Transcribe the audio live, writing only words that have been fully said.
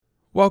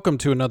Welcome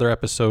to another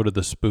episode of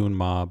the Spoon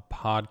Mob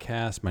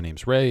podcast. My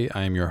name's Ray.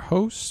 I am your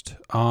host.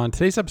 On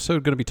today's episode,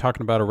 I'm going to be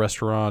talking about a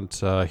restaurant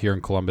here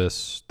in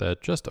Columbus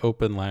that just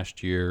opened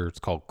last year. It's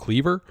called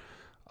Cleaver.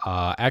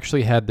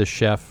 Actually had the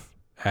chef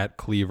at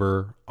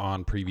Cleaver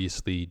on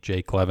previously,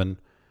 Jake Levin.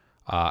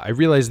 I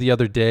realized the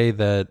other day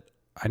that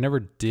I never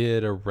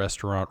did a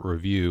restaurant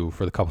review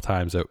for the couple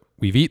times that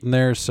we've eaten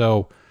there,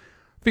 so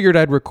figured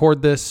I'd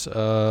record this,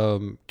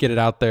 get it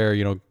out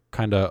there,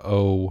 kind of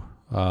owe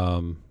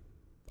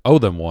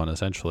them one,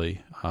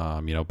 essentially.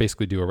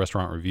 Basically do a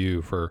restaurant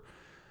review for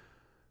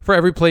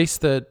every place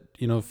that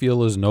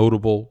feel is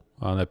notable,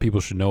 that people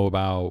should know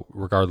about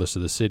regardless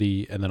of the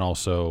city, and then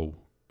also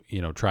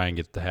try and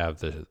get to have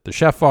the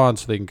chef on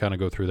so they can kind of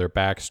go through their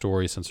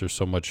backstory, since there's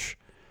so much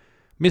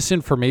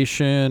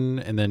misinformation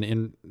and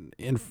then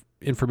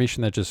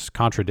information that just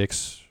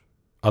contradicts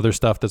other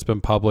stuff that's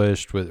been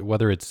published,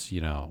 whether it's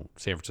San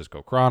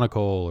Francisco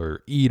Chronicle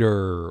or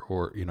Eater,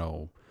 or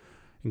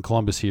in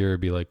Columbus here,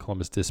 it'd be like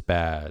Columbus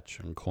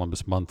Dispatch and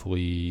Columbus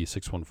Monthly,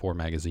 614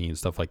 magazine,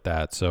 stuff like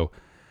that. So,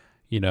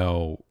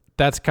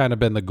 that's kind of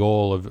been the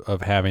goal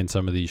of having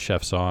some of these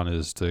chefs on,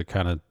 is to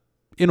kind of,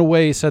 in a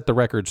way, set the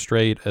record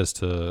straight as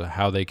to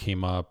how they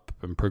came up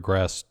and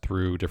progressed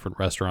through different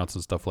restaurants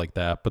and stuff like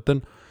that. But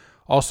then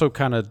also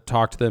kind of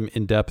talk to them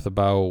in depth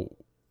about,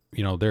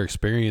 their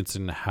experience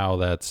and how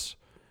that's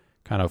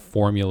kind of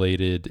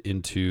formulated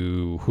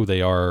into who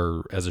they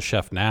are as a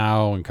chef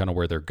now, and kind of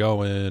where they're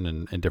going,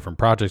 and different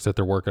projects that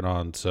they're working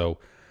on. So,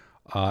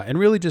 and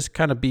really just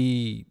kind of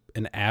be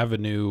an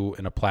avenue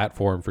and a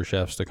platform for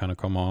chefs to kind of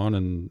come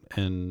on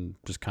and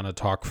just kind of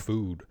talk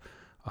food,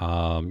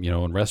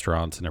 in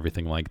restaurants and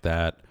everything like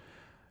that.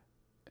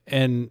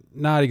 And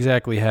not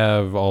exactly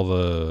have all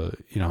the,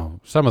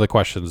 some of the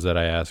questions that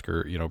I ask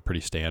are,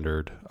 pretty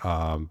standard.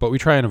 But we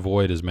try and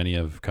avoid as many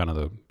of kind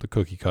of the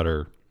cookie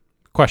cutter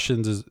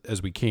questions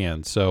as we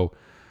can. So,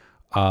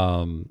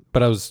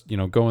 but I was,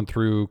 going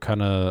through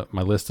kind of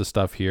my list of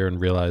stuff here and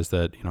realized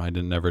that, I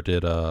never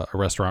did a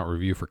restaurant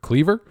review for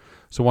Cleaver.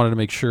 So wanted to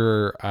make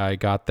sure I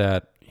got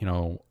that,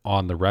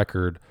 on the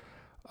record.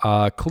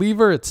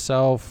 Cleaver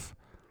itself,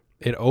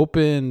 it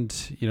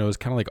opened, it was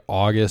kind of like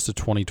August of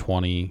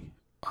 2020.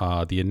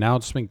 The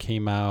announcement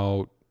came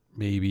out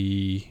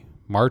maybe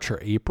March or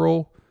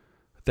April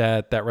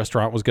that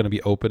restaurant was going to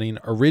be opening.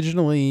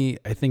 Originally,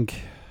 I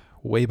think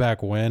way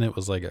back when, it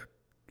was like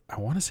I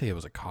want to say it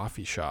was a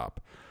coffee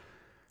shop.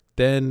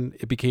 Then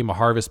it became a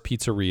Harvest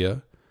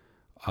Pizzeria.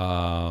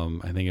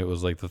 I think it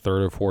was like the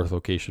third or fourth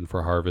location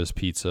for Harvest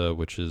Pizza,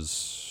 which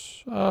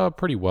is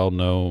pretty well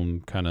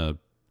known kind of.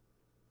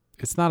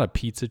 It's not a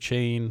pizza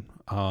chain.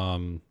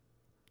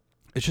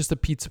 It's just a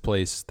pizza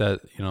place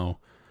that,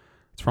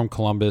 it's from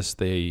Columbus.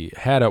 They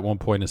had at one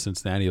point a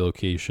Cincinnati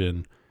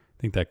location.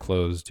 I think that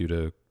closed due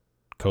to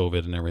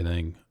COVID and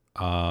everything.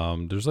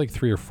 There's like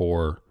 3 or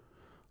 4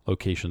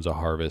 locations of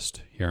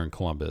Harvest here in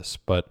Columbus,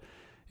 but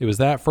it was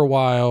that for a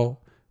while.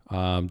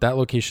 That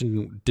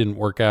location didn't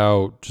work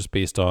out just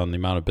based on the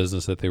amount of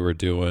business that they were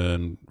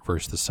doing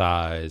versus the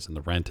size and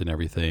the rent and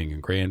everything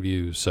in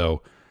Grandview.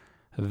 So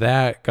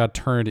that got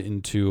turned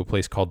into a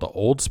place called the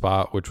Old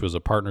Spot, which was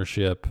a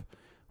partnership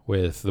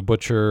with the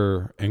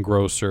butcher and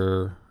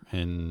grocer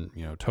and,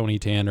 Tony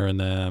Tanner and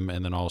them.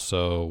 And then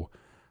also,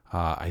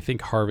 I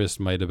think Harvest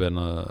might have been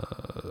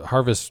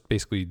Harvest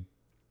basically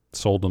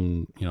sold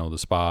them, the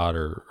spot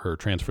or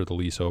transferred the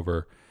lease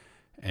over.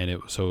 And it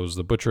was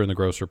the butcher and the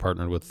grocer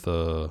partnered with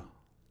I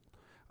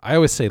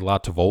always say La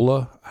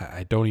Tavola.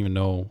 I don't even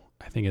know.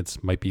 I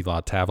think might be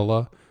La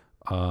Tavola.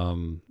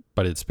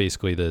 But it's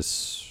basically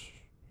this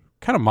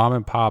kind of mom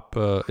and pop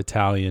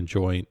Italian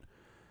joint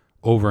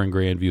over in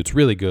Grandview. It's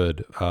really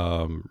good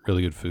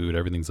food.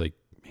 Everything's like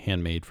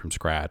handmade from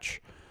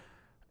scratch.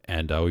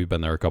 And we've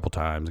been there a couple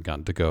times and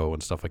gotten to go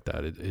and stuff like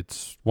that.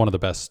 It's one of the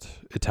best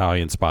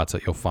Italian spots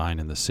that you'll find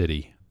in the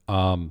city.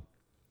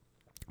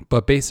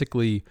 But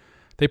basically,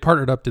 they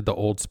partnered up, did the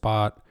Old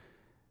Spot.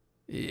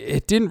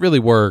 It didn't really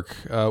work.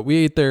 We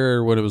ate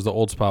there when it was the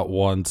Old Spot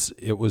once.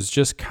 It was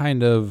just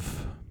kind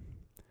of,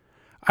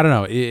 I don't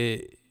know.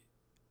 It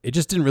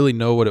just didn't really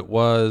know what it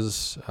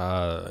was.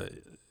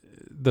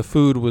 The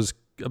food was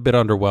a bit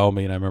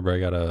underwhelming. I remember I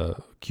got a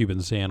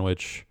Cuban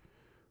sandwich.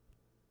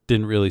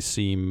 Didn't really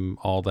seem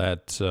all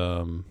that,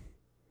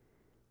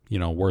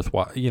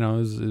 worthwhile. It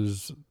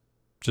was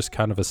just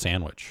kind of a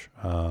sandwich.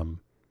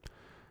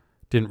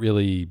 Didn't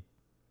really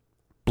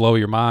blow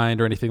your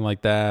mind or anything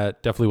like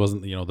that. Definitely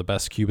wasn't, the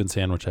best Cuban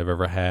sandwich I've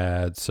ever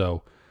had.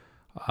 So,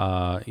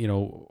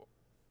 it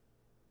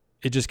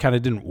just kind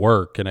of didn't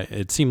work. And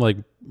it seemed like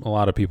a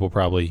lot of people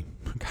probably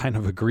kind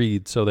of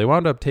agreed. So they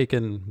wound up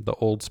taking the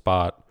Old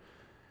Spot.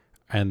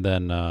 And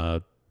then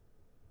the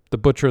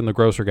butcher and the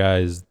grocer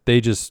guys,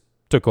 they just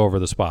took over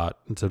the spot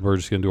and said, we're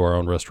just going to do our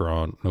own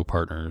restaurant, no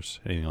partners,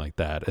 anything like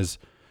that. As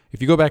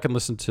if you go back and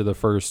listen to the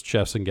first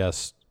Chefs and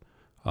Guests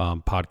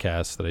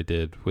podcast that I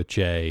did with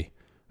Jay,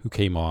 who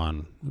came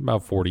on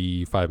about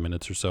 45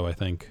 minutes or so, I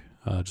think,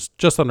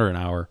 just under an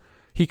hour,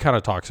 he kind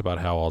of talks about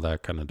how all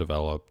that kind of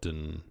developed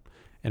and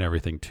and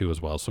everything too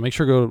as well. So make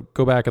sure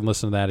go back and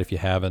listen to that if you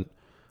haven't.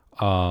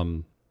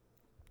 But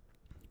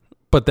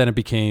then it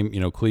became,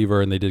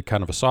 Cleaver, and they did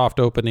kind of a soft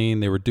opening.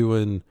 They were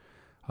doing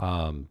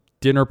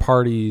dinner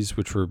parties,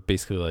 which were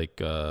basically like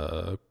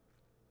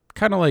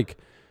kind of like,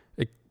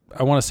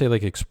 I want to say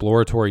like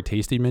exploratory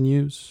tasting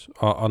menus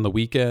on the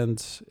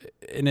weekends.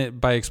 And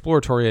by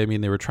exploratory, I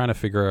mean they were trying to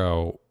figure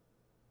out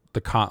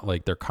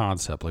their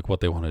concept, like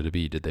what they wanted to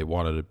be. Did they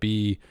want it to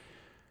be,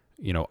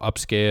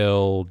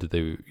 upscale? Did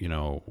they,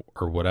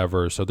 or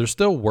whatever? So they're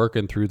still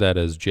working through that,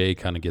 as Jay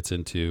kind of gets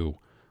into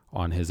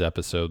on his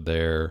episode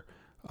there.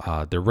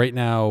 They're right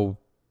now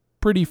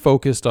pretty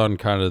focused on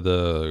kind of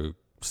the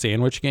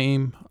sandwich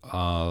game.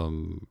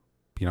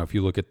 If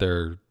you look at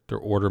their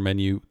order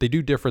menu, they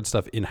do different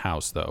stuff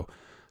in-house though.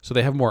 So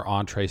they have more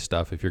entree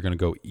stuff if you're going to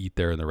go eat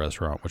there in the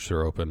restaurant, which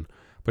they're open.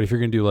 But if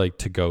you're going to do like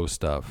to-go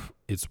stuff,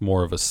 it's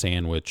more of a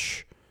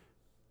sandwich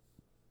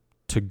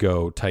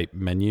to-go type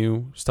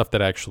menu, stuff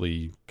that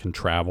actually can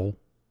travel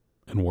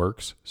and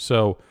works.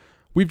 So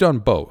we've done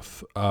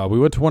both. We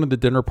went to one of the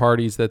dinner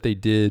parties that they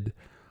did.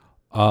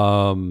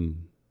 Good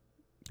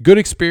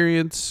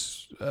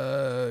experience,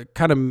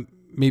 kind of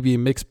maybe a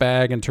mixed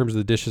bag in terms of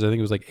the dishes. I think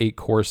it was like 8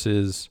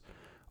 courses.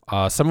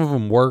 Some of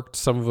them worked,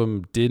 some of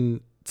them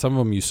didn't. Some of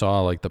them you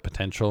saw like the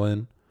potential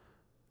in.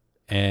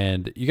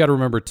 And you got to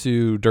remember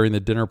too, during the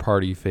dinner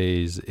party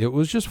phase, it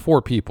was just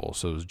 4 people.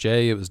 So it was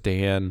Jay, it was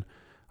Dan,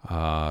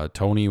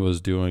 Tony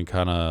was doing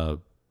kind of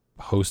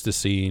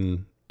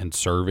hostessing and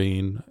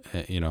serving,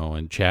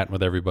 and chatting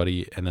with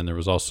everybody. And then there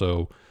was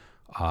also,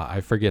 I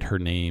forget her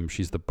name.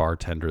 She's the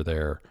bartender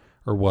there,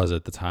 or was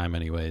at the time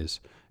anyways.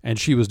 And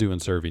she was doing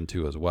serving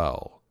too as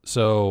well.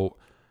 So,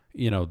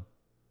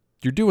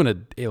 you're doing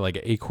like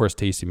an 8-course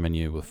tasting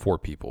menu with 4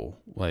 people.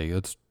 Like,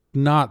 it's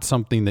not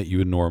something that you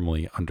would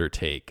normally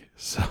undertake.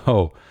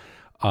 So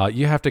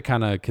you have to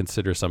kind of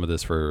consider some of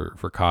this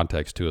for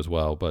context too as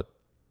well. But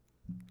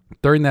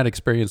during that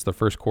experience, the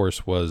first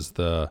course was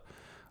the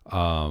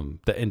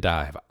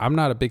endive. I'm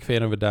not a big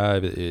fan of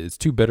endive. It's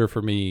too bitter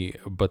for me,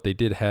 but they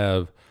did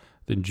have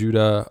the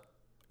njuda,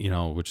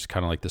 which is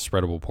kind of like the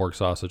spreadable pork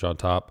sausage on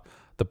top.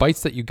 The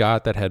bites that you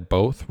got that had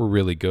both were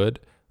really good.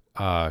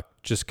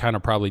 Just kind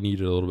of probably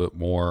needed a little bit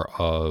more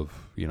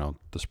of,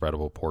 the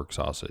spreadable pork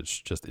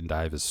sausage. Just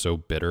endive is so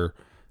bitter.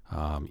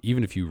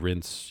 Even if you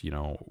rinse,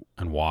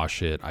 and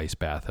wash it, ice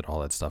bath it, all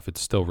that stuff, it's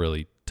still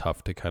really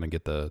tough to kind of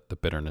get the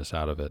bitterness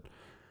out of it.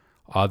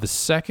 The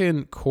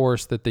second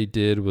course that they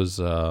did was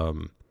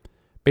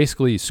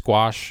basically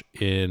squash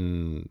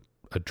in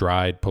a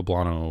dried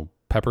poblano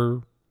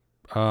pepper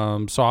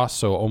sauce.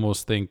 So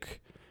almost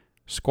think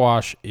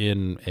squash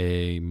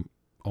in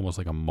almost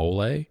like a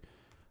mole.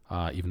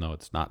 Even though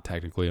it's not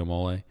technically a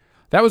mole.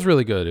 That was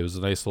really good. It was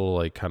a nice little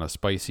like kind of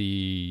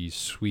spicy,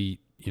 sweet,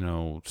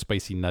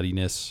 spicy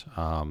nuttiness.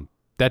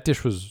 That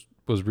dish was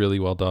really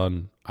well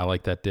done. I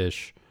like that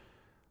dish.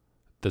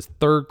 The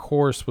third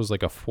course was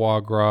like a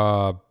foie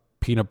gras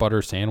peanut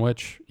butter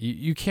sandwich.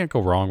 You can't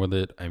go wrong with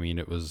it. I mean,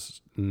 it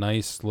was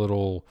nice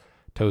little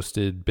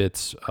toasted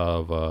bits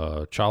of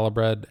challah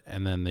bread,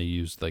 and then they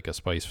used like a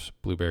spiced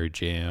blueberry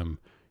jam,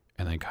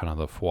 and then kind of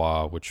the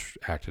foie, which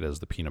acted as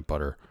the peanut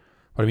butter.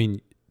 But I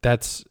mean,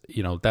 that's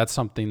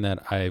something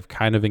that I've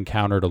kind of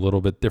encountered a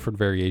little bit different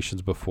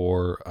variations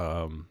before.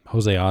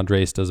 Jose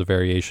Andres does a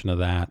variation of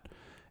that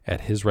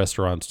at his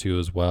restaurants too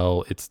as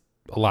well. It's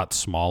a lot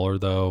smaller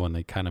though, and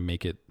they kind of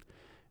make it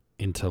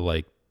into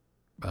like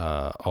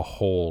a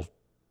whole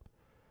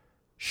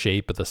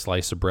shape of the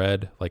slice of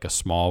bread, like a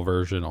small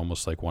version,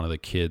 almost like one of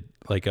the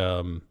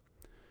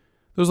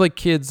those like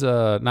kids,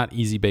 not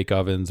easy bake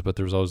ovens, but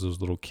there was always those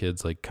little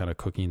kids like kind of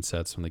cooking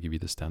sets when they give you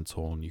the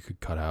stencil and you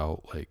could cut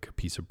out like a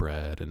piece of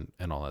bread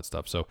and all that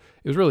stuff. So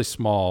it was really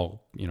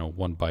small,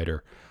 one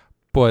biter.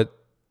 But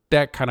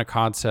that kind of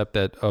concept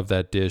of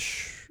that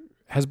dish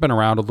has been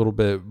around a little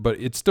bit, but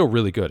it's still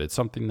really good. It's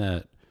something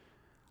that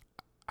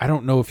I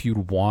don't know if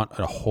you'd want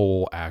a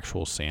whole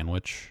actual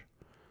sandwich.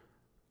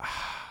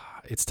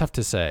 It's tough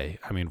to say.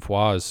 I mean,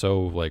 foie is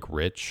so like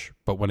rich,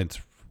 but when it's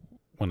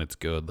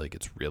good, like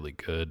it's really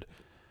good.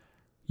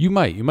 You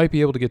might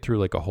be able to get through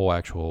like a whole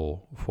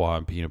actual foie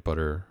and peanut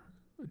butter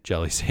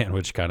jelly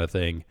sandwich kind of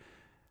thing.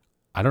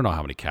 I don't know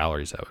how many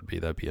calories that would be.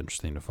 That'd be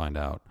interesting to find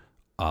out.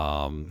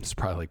 It's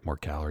probably like more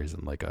calories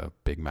than like a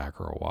Big Mac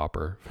or a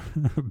Whopper,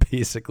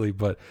 basically.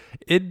 But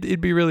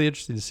it'd be really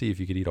interesting to see if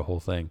you could eat a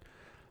whole thing.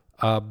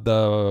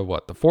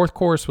 The fourth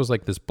course was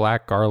like this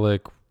black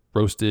garlic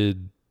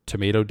roasted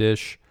tomato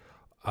dish.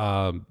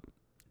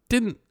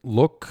 Didn't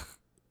look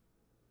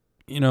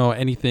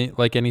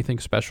anything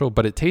special,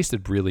 but it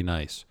tasted really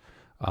nice.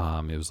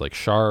 It was like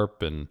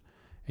sharp and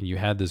you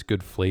had this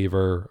good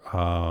flavor.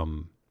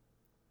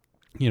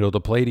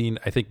 The plating,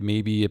 I think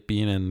maybe it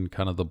being in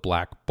kind of the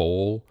black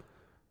bowl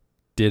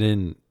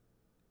didn't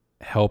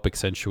help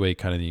accentuate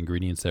kind of the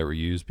ingredients that were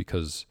used,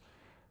 because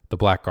the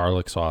black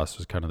garlic sauce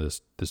was kind of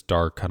this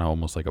dark, kind of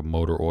almost like a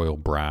motor oil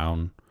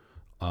brown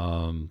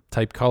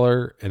type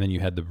color. And then you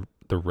had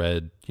the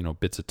red,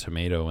 bits of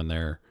tomato in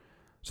there.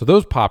 So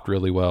those popped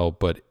really well,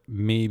 but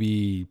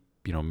maybe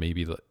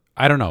maybe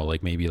I don't know,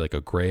 like maybe like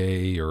a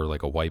gray or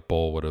like a white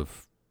bowl would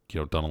have,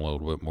 done a little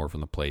bit more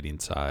from the plating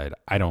side.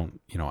 I don't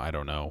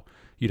know.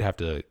 You'd have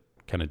to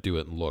kind of do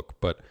it and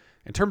look. But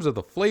in terms of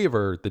the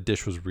flavor, the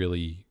dish was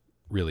really,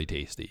 really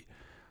tasty.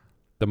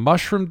 The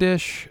mushroom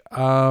dish,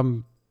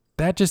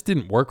 that just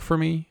didn't work for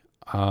me.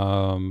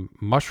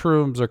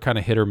 Mushrooms are kind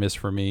of hit or miss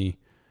for me.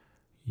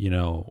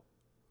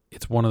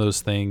 It's one of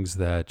those things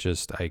that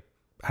just, I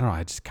don't know,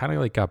 I just kind of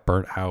like got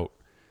burnt out,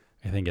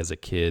 I think, as a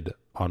kid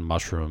on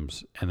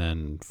mushrooms. And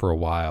then for a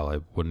while, I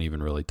wouldn't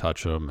even really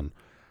touch them. And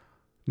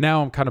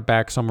now I'm kind of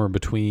back somewhere in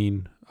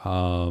between.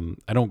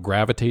 I don't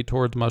gravitate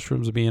towards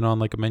mushrooms being on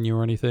like a menu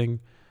or anything,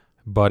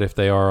 but if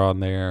they are on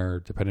there,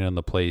 depending on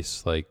the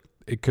place, like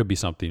it could be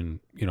something,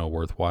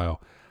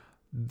 worthwhile.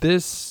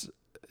 This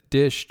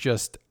dish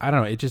just, I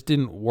don't know, it just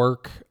didn't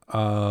work.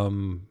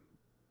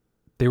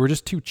 They were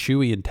just too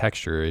chewy in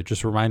texture. It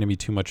just reminded me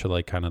too much of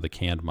like kind of the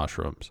canned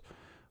mushrooms.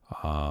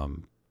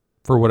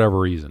 For whatever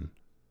reason,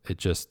 it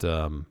just,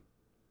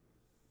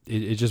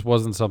 it just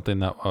wasn't something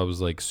that I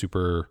was like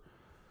super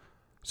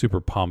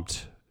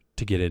pumped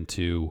to get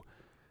into.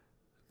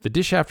 The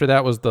dish after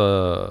that was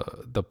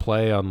the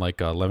play on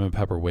like a lemon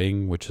pepper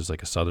wing, which is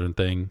like a southern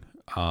thing.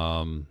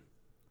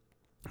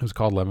 It was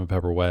called lemon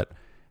pepper wet.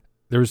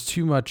 There was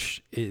too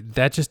much.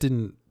 That just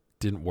didn't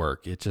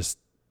work. It just,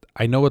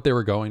 I know what they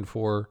were going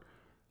for.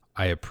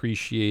 I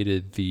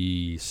appreciated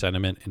the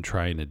sentiment in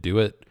trying to do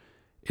it.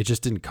 It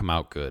just didn't come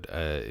out good.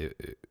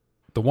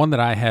 The one that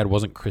I had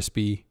wasn't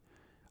crispy.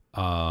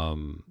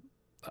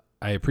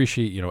 I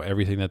appreciate,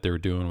 everything that they were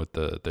doing with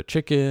the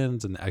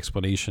chickens and the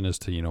explanation as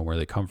to, where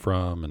they come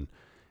from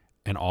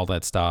and all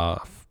that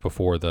stuff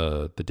before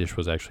the dish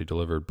was actually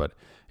delivered. But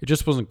it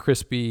just wasn't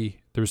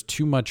crispy. There was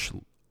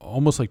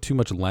almost like too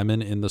much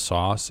lemon in the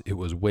sauce. It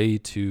was way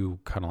too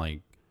kind of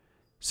like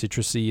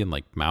citrusy and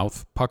like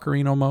mouth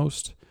puckering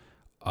almost.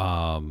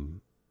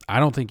 I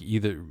don't think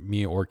either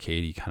me or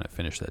Katie kind of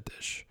finished that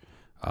dish.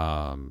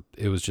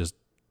 It was just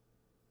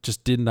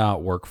did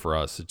not work for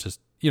us. It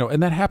just,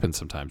 and that happens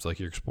sometimes, like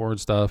you're exploring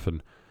stuff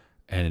and,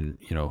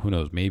 who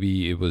knows,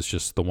 maybe it was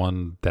just the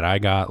one that I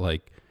got,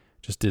 like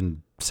just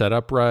didn't set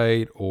up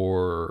right,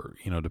 or,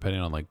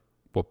 depending on like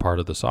what part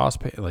of the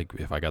saucepan, like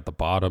if I got the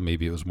bottom,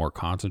 maybe it was more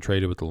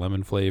concentrated with the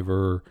lemon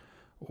flavor,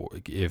 or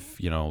if,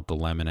 the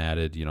lemon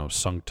added,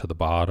 sunk to the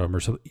bottom or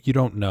something, you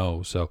don't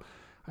know. So,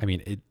 I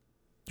mean,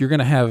 you're going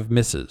to have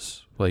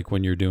misses, like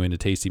when you're doing a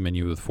tasty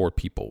menu with 4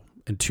 people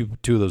and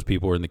two of those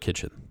people are in the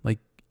kitchen. Like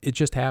it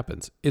just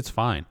happens. It's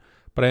fine.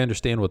 But I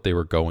understand what they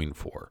were going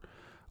for.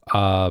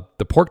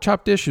 The pork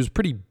chop dish was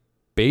pretty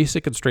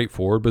basic and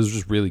straightforward, but it was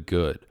just really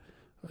good.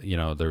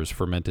 There was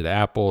fermented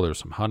apple, there's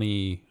some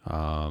honey.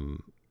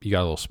 You got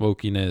a little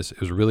smokiness.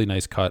 It was a really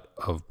nice cut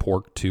of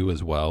pork too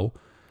as well.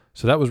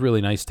 So that was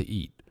really nice to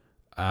eat.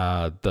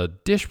 The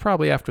dish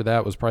probably after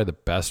that was probably the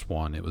best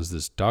one. It was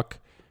this duck.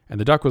 And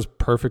the duck was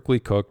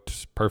perfectly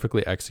cooked,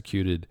 perfectly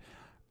executed.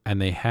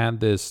 And they had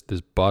this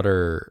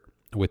butter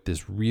with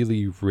this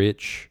really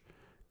rich,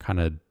 kind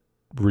of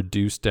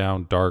reduced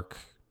down dark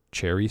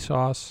cherry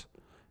sauce.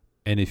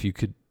 And if you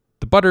could,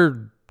 the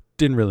butter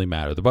didn't really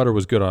matter. The butter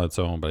was good on its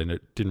own, but I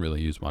didn't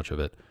really use much of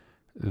it.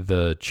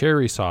 The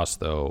cherry sauce,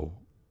 though,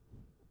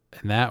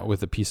 and that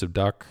with a piece of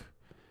duck,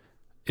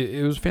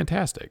 it was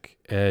fantastic.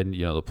 And,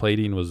 the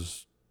plating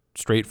was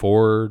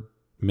straightforward,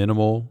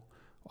 minimal.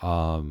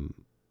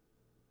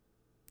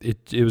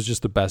 It was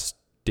just the best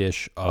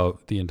dish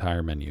of the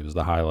entire menu. It was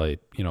the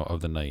highlight,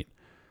 of the night.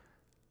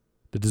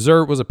 The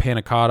dessert was a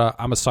panna cotta.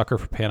 I'm a sucker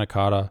for panna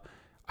cotta.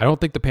 I don't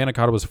think the panna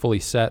cotta was fully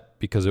set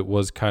because it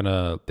was kind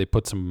of, they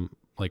put some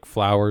like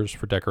flowers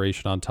for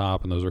decoration on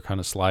top and those were kind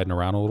of sliding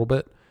around a little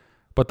bit.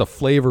 But the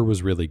flavor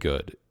was really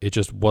good. It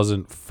just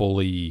wasn't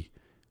fully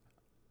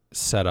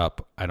set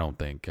up, I don't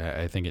think.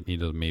 I think it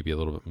needed maybe a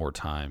little bit more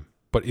time.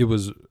 But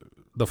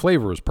the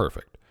flavor was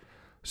perfect.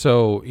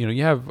 So,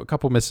 you have a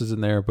couple misses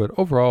in there, but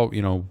overall,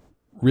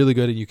 really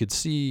good. And you could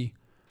see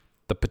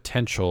the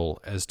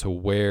potential as to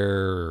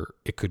where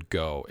it could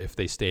go if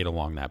they stayed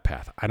along that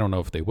path. I don't know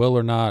if they will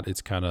or not.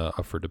 It's kind of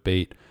up for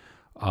debate.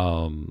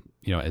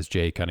 As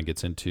Jay kind of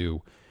gets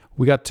into,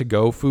 we got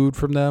to-go food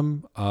from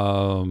them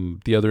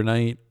the other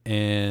night,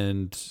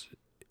 and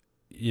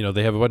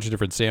they have a bunch of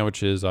different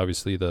sandwiches.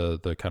 Obviously,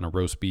 the kind of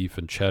roast beef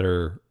and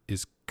cheddar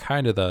is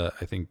kind of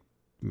I think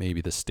maybe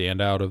the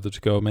standout of the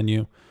to-go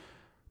menu.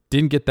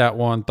 Didn't get that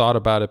one, thought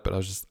about it, but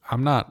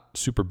I'm not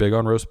super big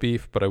on roast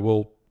beef, but I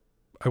will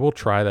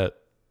try that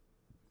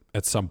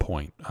at some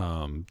point,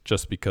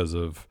 just because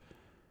of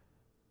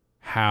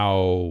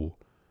how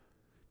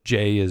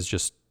Jay is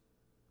just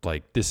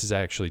like, this has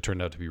actually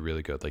turned out to be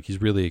really good. Like,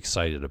 he's really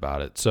excited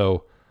about it.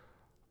 So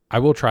I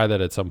will try that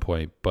at some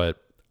point,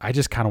 but I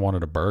just kind of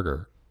wanted a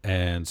burger.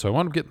 And so I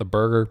wound up getting the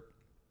burger,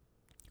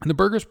 and the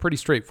burger's pretty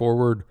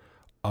straightforward.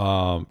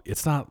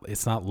 It's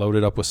not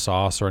loaded up with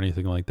sauce or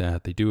anything like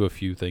that. They do a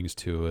few things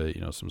to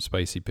it. Some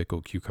spicy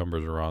pickled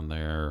cucumbers are on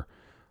there,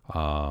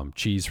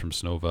 cheese from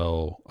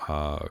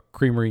Snowville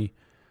Creamery.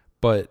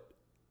 But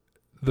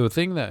The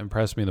thing that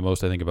impressed me the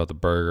most, I think, about the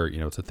burger,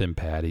 it's a thin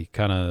patty,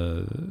 kind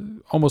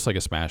of almost like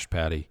a smashed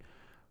patty,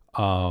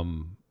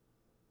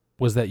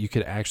 was that you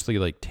could actually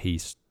like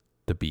taste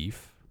the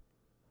beef.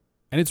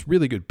 And it's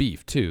really good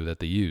beef too that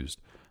they used.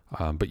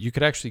 But you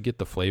could actually get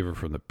the flavor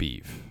from the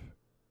beef.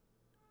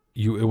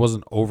 It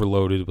wasn't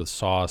overloaded with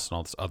sauce and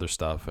all this other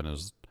stuff, and it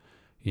was,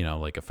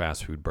 like a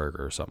fast food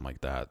burger or something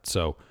like that.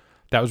 So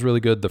that was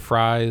really good. The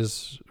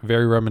fries,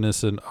 very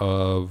reminiscent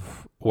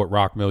of what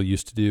Rock Mill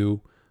used to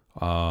do.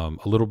 A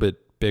little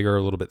bit bigger,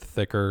 a little bit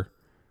thicker,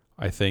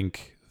 I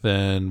think,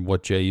 than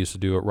what Jay used to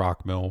do at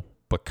Rock Mill,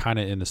 but kind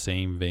of in the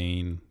same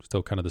vein,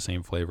 still kind of the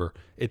same flavor.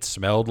 It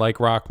smelled like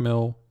Rock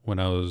Mill when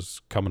I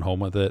was coming home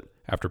with it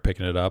after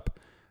picking it up.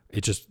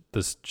 It just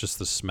the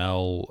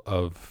smell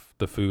of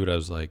the food, I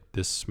was like,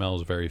 this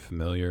smells very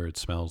familiar. It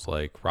smells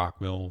like Rock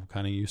Mill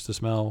kind of used to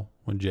smell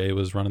when Jay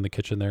was running the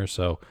kitchen there.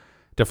 So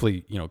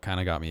definitely, kind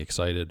of got me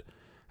excited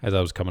as I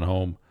was coming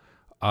home.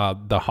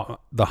 The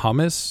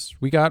hummus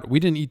we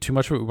didn't eat too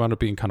much of it. We wound up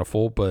being kind of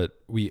full, but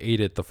we ate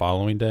it the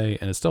following day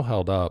and it still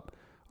held up.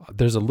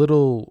 There's a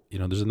little,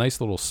 there's a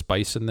nice little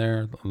spice in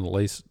there, a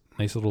nice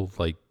little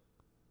like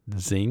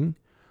zing.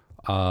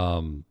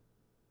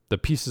 The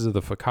pieces of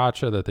the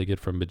focaccia that they get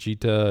from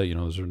Vegeta,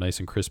 those are nice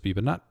and crispy,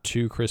 but not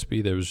too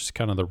crispy. There was just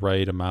kind of the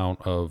right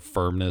amount of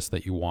firmness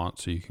that you want,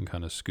 so you can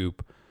kind of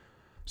scoop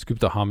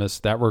the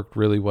hummus. That worked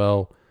really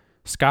well.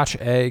 Scotch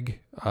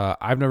egg.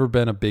 I've never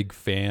been a big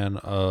fan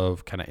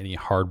of kind of any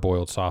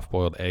hard-boiled,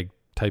 soft-boiled egg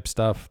type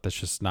stuff. That's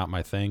just not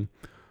my thing.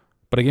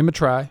 But I gave them a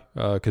try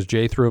because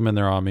Jay threw them in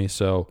there on me.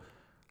 So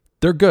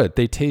they're good.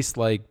 They taste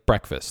like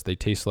breakfast. They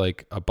taste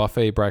like a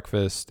buffet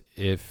breakfast.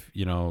 If,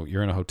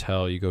 you're in a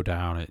hotel, you go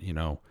down at,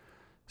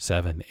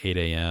 7, 8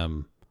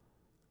 a.m.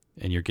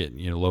 and you're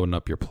getting, loading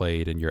up your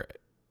plate and your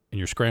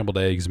scrambled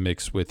eggs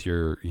mixed with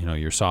your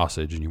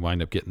sausage, and you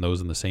wind up getting those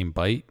in the same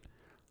bite.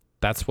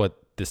 That's what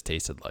this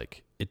tasted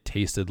like. It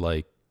tasted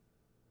like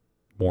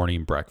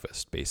morning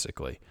breakfast,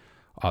 basically.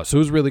 So it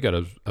was really good.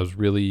 I was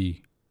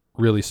really,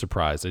 really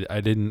surprised.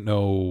 I didn't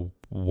know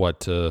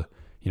what to,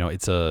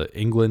 it's a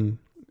England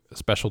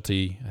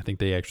specialty. I think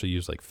they actually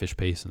use like fish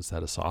paste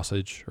instead of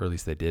sausage, or at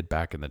least they did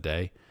back in the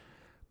day.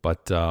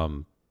 But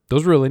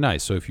those were really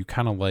nice. So if you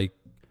kind of like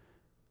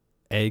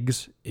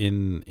eggs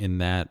in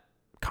that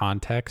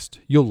context,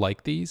 you'll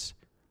like these.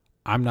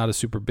 I'm not a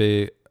super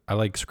big, I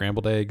like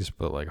scrambled eggs,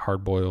 but like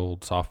hard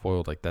boiled, soft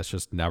boiled, like that's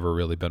just never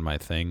really been my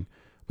thing.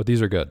 But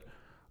these are good.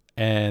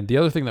 And the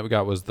other thing that we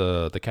got was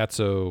the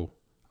katsu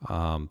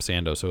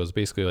sando. So it was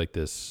basically like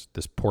this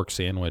pork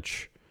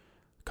sandwich.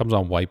 Comes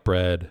on white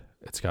bread.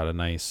 It's got a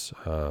nice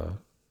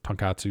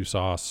tonkatsu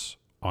sauce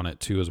on it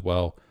too as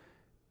well.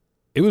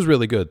 It was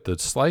really good. The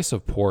slice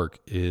of pork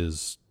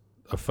is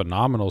a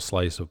phenomenal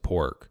slice of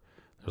pork.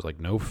 There's like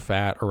no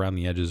fat around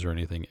the edges or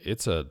anything.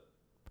 It's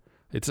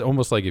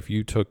almost like if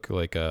you took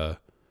like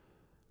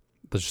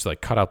just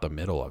like cut out the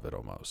middle of it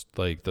almost.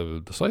 Like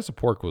the slice of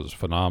pork was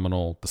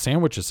phenomenal. The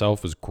sandwich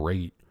itself is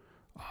great.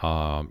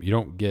 You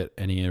don't get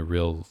any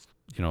real,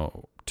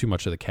 too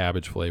much of the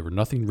cabbage flavor.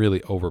 Nothing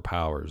really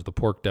overpowers. The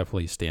pork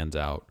definitely stands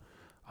out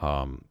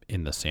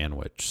in the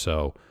sandwich.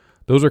 So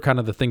those are kind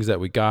of the things that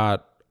we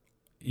got.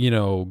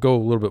 Go a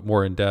little bit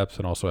more in depth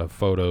and also have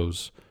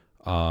photos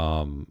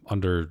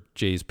under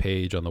Jay's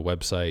page on the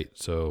website.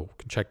 So you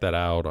can check that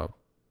out. I'll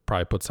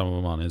probably put some of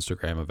them on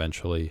Instagram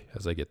eventually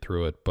as I get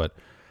through it. But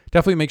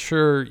definitely make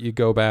sure you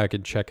go back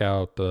and check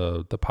out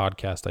the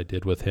podcast I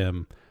did with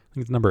him. I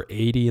think it's number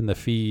 80 in the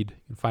feed.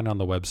 You can find it on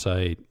the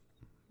website.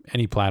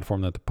 Any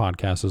platform that the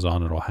podcast is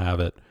on, it'll have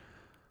it.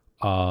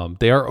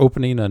 They are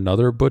opening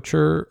another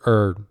butcher,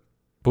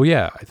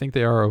 I think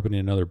they are opening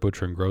another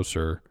butcher and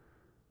grocer,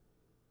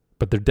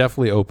 but they're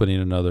definitely opening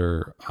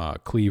another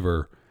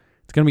Cleaver.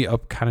 It's going to be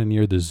up kind of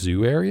near the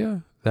zoo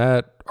area.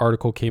 That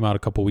article came out a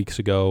couple weeks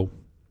ago,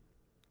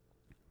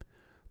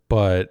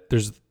 but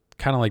there's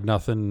kind of like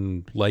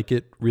nothing like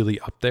it really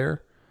up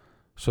there.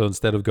 So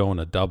instead of going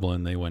to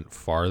Dublin, they went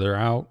farther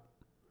out.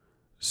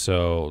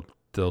 So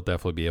they'll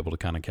definitely be able to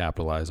kind of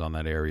capitalize on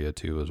that area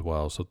too as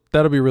well. So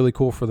that'll be really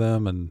cool for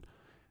them, and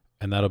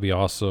that'll be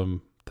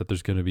awesome that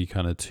there's going to be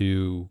kind of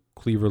 2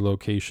 Cleaver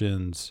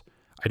locations.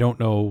 I don't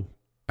know.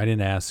 I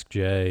didn't ask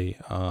Jay.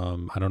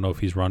 I don't know if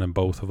he's running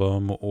both of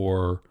them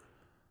or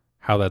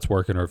how that's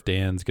working, or if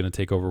Dan's going to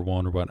take over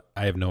one or what.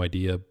 I have no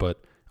idea,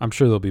 but I'm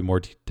sure there'll be more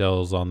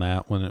details on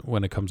that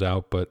when it comes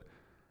out. But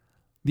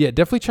yeah,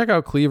 definitely check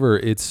out Cleaver.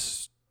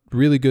 It's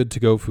really good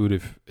to-go food.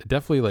 If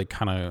definitely like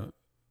kind of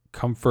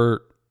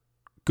comfort,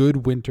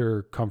 good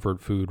winter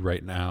comfort food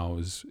right now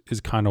is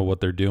kind of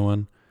what they're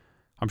doing.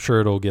 I'm sure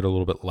it'll get a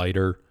little bit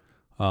lighter.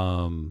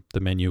 The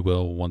menu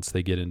will once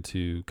they get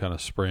into kind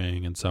of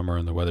spring and summer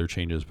and the weather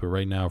changes. But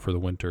right now for the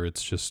winter,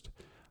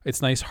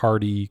 it's nice,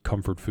 hearty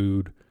comfort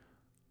food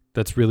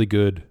that's really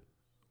good.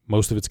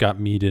 Most of it's got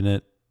meat in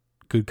it,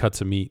 good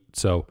cuts of meat.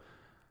 So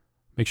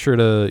make sure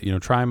to,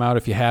 try them out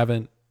if you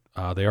haven't.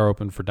 They are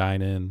open for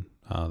dine-in,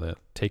 the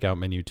takeout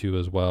menu too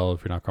as well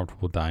if you're not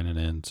comfortable dining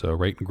in. So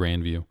right in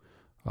Grandview.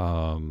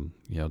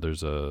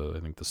 There's I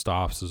think the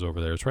Stoffs is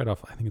over there. It's right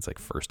off, I think it's like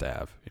First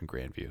Ave in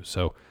Grandview.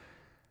 So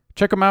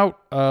check them out.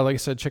 Like I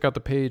said, check out the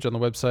page on the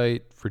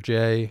website for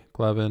Jay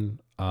Clevin.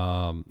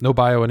 No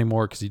bio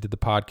anymore because he did the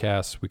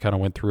podcast. We kind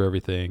of went through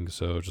everything.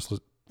 So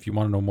if you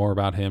want to know more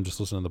about him, just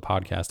listen to the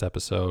podcast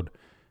episode.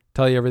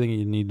 Tell you everything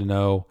you need to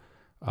know.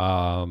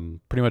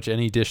 Pretty much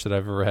any dish that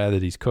I've ever had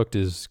that he's cooked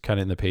is kind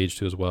of in the page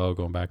too as well,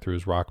 going back through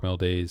his Rock Mill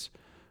days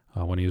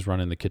when he was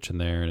running the kitchen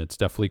there. And it's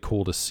definitely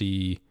cool to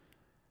see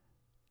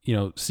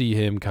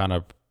him kind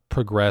of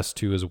progress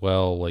too as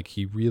well. Like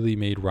he really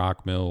made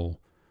Rock Mill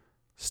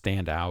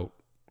stand out,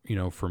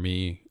 for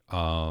me.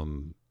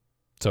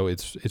 So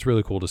it's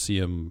really cool to see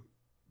him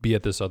be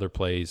at this other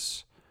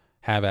place,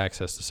 have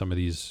access to some of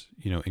these,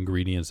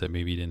 ingredients that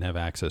maybe he didn't have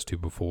access to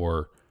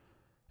before,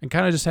 and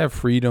kind of just have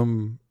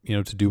freedom,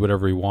 to do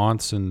whatever he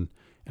wants and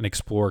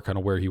explore kind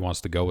of where he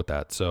wants to go with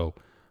that. So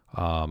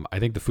I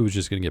think the food's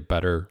just going to get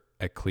better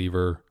at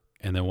Cleaver.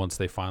 And then once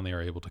they finally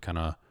are able to kind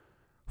of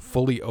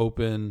fully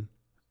open,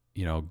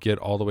 get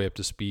all the way up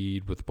to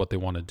speed with what they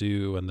want to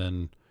do, and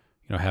then,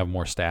 have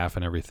more staff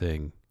and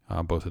everything,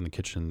 both in the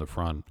kitchen and the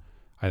front,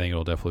 I think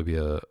it'll definitely be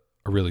a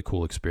really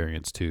cool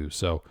experience too.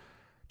 So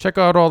check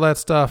out all that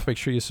stuff. Make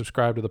sure you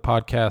subscribe to the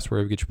podcast,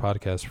 wherever you get your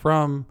podcasts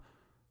from.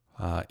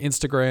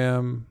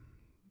 Instagram,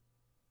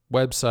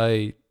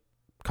 website,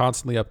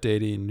 constantly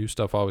updating, new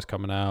stuff always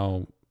coming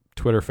out.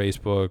 Twitter,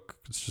 Facebook,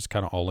 it's just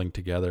kind of all linked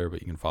together, but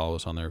you can follow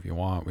us on there if you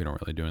want. We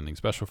don't really do anything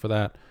special for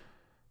that.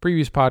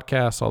 Previous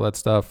podcasts, all that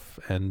stuff.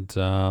 And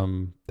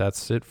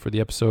that's it for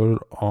the episode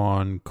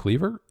on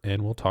Cleaver,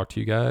 and we'll talk to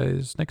you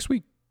guys next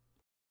week.